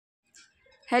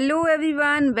Hello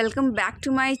everyone, welcome back to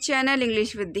my channel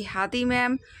English with Dehati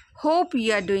ma'am. Hope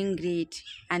you are doing great.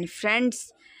 And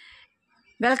friends,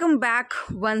 welcome back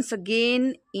once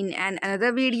again in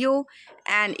another video.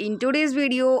 And in today's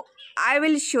video, I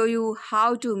will show you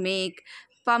how to make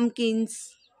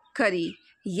pumpkins curry.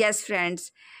 Yes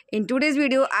friends, in today's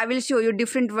video, I will show you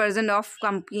different version of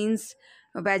pumpkins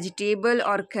vegetable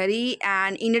or curry.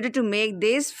 And in order to make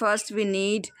this, first we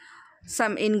need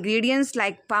some ingredients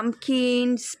like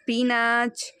pumpkin,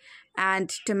 spinach,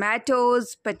 and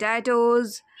tomatoes,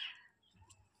 potatoes,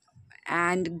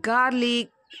 and garlic,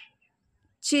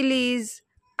 chilies,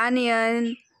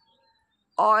 onion,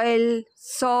 oil,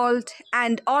 salt,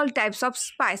 and all types of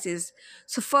spices.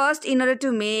 So first, in order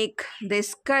to make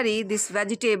this curry, this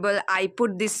vegetable, I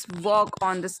put this wok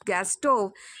on this gas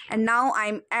stove, and now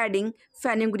I'm adding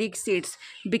fenugreek seeds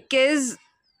because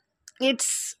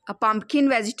it's a pumpkin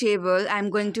vegetable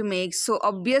I'm going to make. So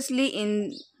obviously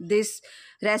in this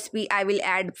recipe I will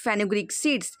add fenugreek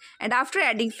seeds, and after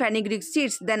adding fenugreek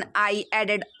seeds, then I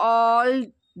added all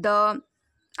the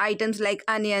items like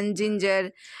onion,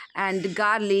 ginger, and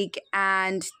garlic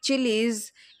and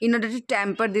chilies in order to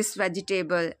temper this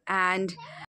vegetable. And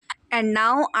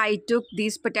now I took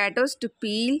these potatoes to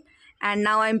peel, and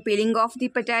now I'm peeling off the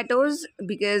potatoes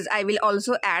because I will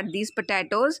also add these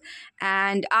potatoes.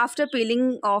 And after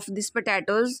peeling off these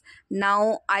potatoes,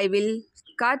 now I will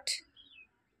cut.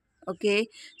 Okay,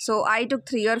 so I took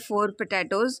 3 or 4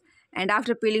 potatoes, and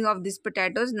after peeling off these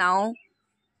potatoes, now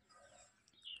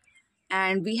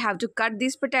and we have to cut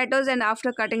these potatoes, and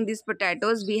after cutting these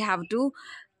potatoes we have to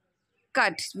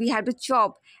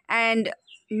chop. And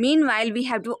meanwhile we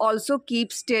have to also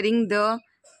keep stirring the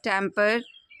temper.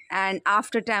 And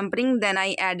after tempering, then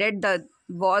I added the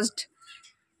washed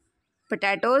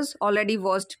potatoes, already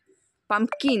washed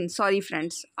pumpkin, sorry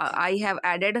friends, I have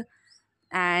added.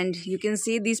 And you can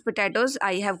see these potatoes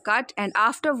I have cut, and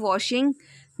after washing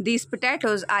these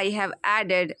potatoes I have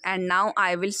added, and now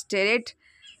I will stir it.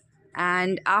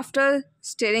 And after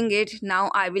stirring it,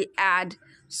 now I will add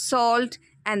salt,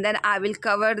 and then I will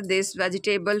cover this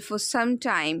vegetable for some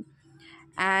time.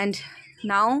 And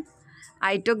now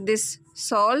I took this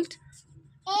salt,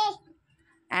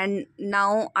 and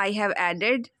now I have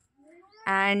added,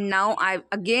 and now I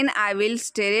will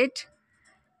stir it.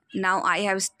 Now I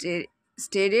have stirred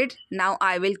it. Now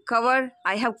I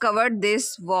have covered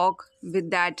this wok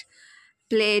with that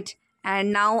plate.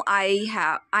 And now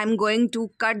I'm going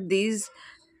to cut this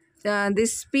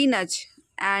spinach,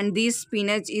 and this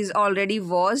spinach is already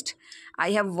washed.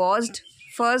 I have washed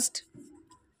first,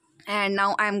 and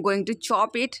now I'm going to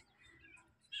chop it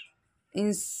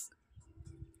in,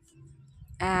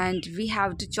 and we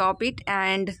have to chop it.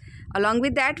 And along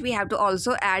with that we have to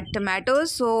also add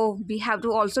tomatoes, so we have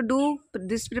to also do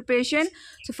this preparation.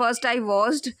 So first I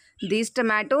washed these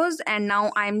tomatoes, and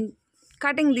now I'm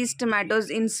cutting these tomatoes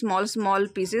in small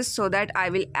pieces so that I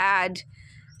will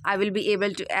be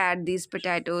able to add these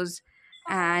potatoes.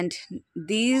 And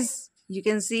these, you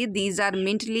can see, these are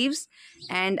mint leaves,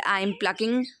 and I'm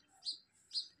plucking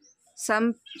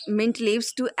some mint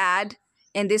leaves to add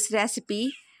in this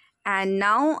recipe. And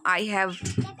now I have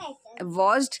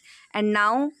washed, and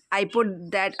now I put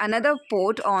that another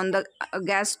pot on the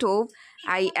gas stove.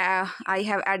 I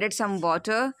have added some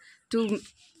water to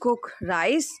cook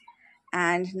rice,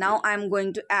 and now I'm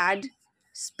going to add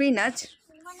spinach,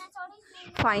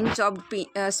 fine chopped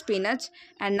spinach,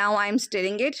 and now I'm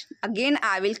stirring it again.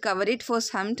 I will cover it for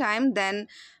some time. Then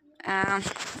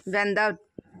when the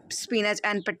spinach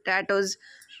and potatoes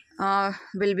will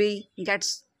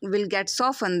get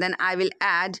softened, then I will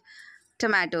add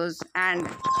tomatoes, and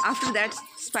after that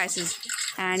spices.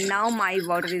 And now my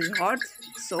water is hot,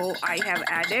 so I have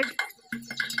added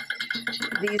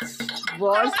this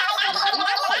washed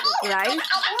rice.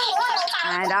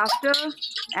 And after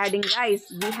adding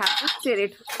rice, we have to stir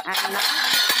it. And now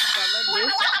cover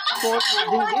this pot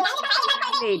using this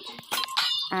plate.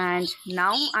 And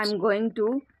now I'm going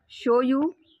to show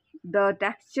you the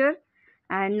texture.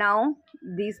 And now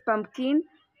these pumpkin,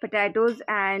 potatoes,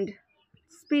 and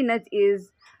spinach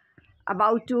is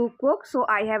about to cook, so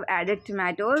I have added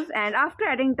tomatoes. And after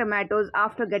adding tomatoes,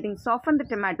 after getting softened the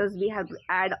tomatoes, we have to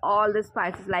add all the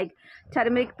spices like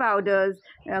turmeric powders,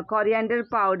 coriander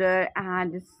powder,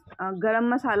 and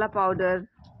garam masala powder.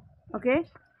 Okay,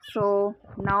 so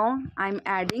now I'm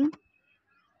adding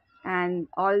and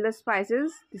all the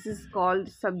spices. This is called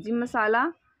sabji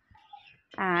masala,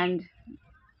 and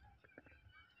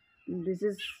this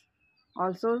is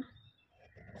also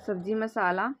sabji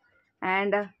masala.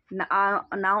 And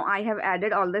now I have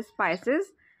added all the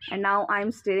spices, and now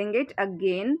I'm stirring it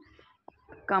again.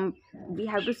 We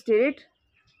have to stir it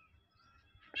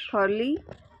thoroughly.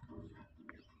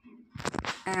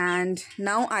 And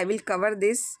now I will cover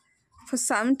this for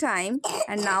some time,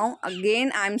 and now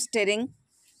again I'm stirring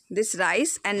this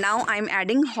rice, and now I'm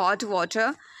adding hot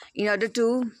water in order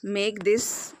to make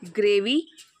this gravy.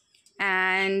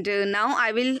 And now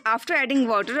I will, after adding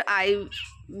water,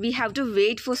 we have to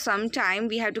wait for some time.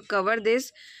 We have to cover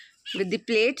this with the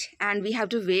plate and we have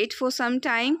to wait for some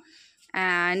time,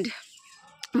 and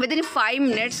within 5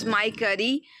 minutes my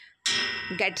curry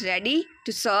get ready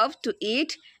to serve, to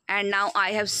eat. And now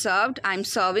I'm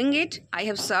serving it. I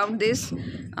have served this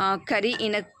curry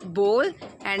in a bowl,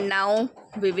 and now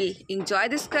we will enjoy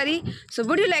this curry. So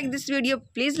would you like this video?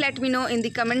 Please let me know in the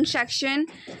comment section,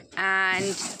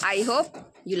 and I hope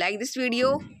you like this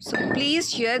video. So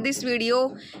please share this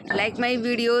video, like my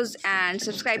videos, and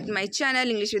subscribe to my channel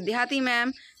English with Dehati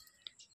ma'am.